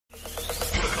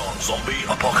Zombie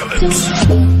apocalypse. I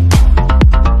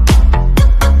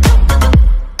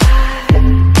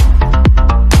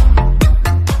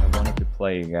wanted to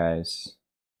play you guys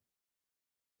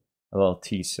a little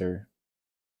teaser.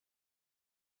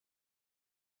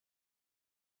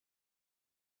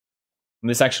 And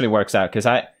this actually works out because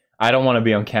I don't want to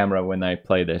be on camera when I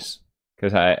play this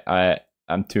because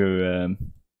I'm too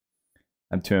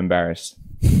embarrassed.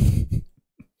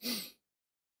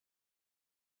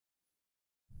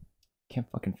 Can't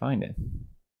fucking find it.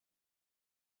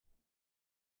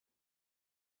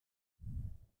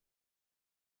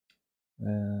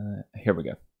 Here we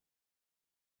go.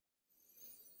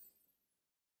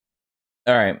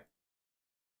 All right.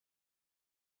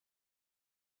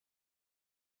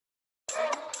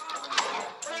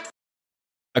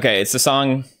 Okay, it's a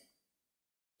song.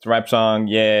 It's a rap song.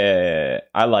 Yeah,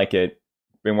 I like it.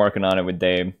 Been working on it with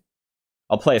Dave.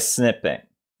 I'll play a snippet.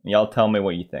 Y'all tell me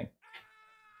what you think.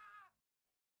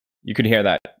 You could hear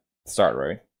that start,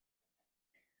 right?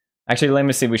 Actually, let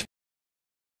me see which.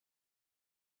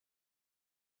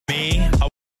 Me.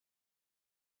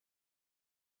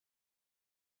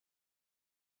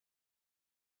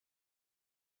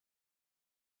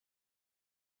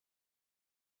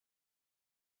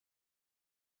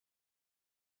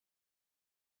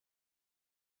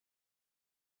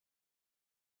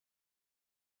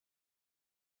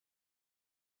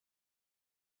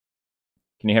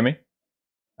 Can you hear me?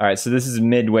 All right, so this is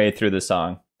midway through the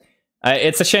song.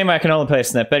 It's a shame I can only play a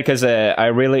snippet because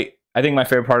I think my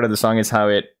favorite part of the song is how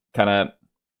it kind of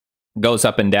goes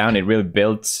up and down. It really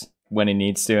builds when it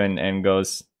needs to and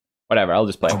goes whatever. I'll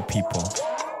just play. Oh, people.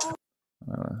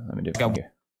 Let me do it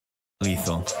here.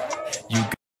 Lethal.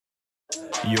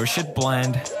 Your shit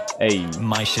bland. Hey,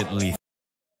 my shit lethal.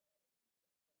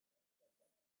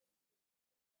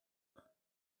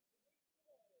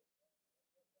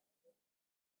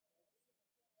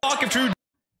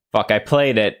 Fuck, I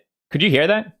played it. Could you hear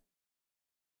that?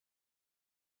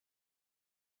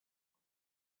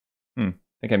 I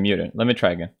think I muted. Let me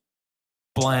try again.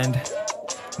 Bland.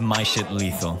 My shit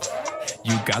lethal.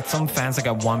 You got some fans that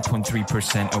got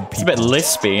 1.3% of people. It's a bit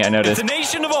lispy, I noticed. It's a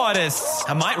nation of artists.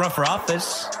 I might run for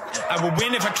office. I will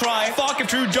win if I try. Fuck if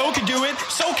Trudeau can do it,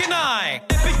 so can I.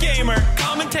 Epic gamer,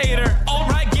 commentator,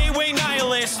 alt-right gateway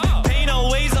nihilist. Pain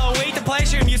always, I'll wait the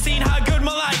pleasure, and you've seen how good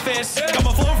my life is. Got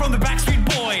my flow from the Backstreet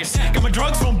Boys. Got my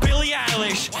drugs from Billie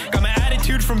Eilish. Got my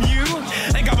attitude from you,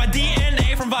 and got my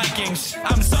DNA from Vikings.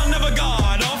 I'm the son of a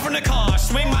god, off from the car.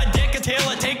 Swing my dick until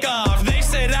I take off. They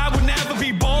said I would never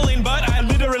be bowling, but I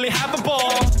literally have a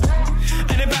ball.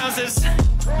 And it bounces,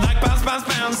 like bounce, bounce,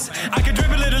 bounce. I can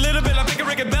dribble it a little bit, I pick a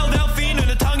Rick and Bell Delphine, and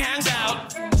the tongue hangs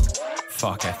out.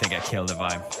 Fuck, I think I killed the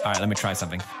vibe. Alright, let me try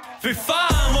something. Fy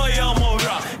fan vad jag mår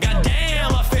bra. God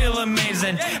damn, I feel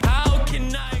amazing. How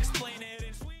can I explain it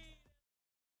in sweet?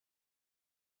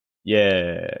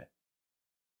 Yeah.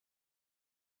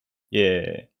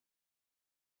 Yeah.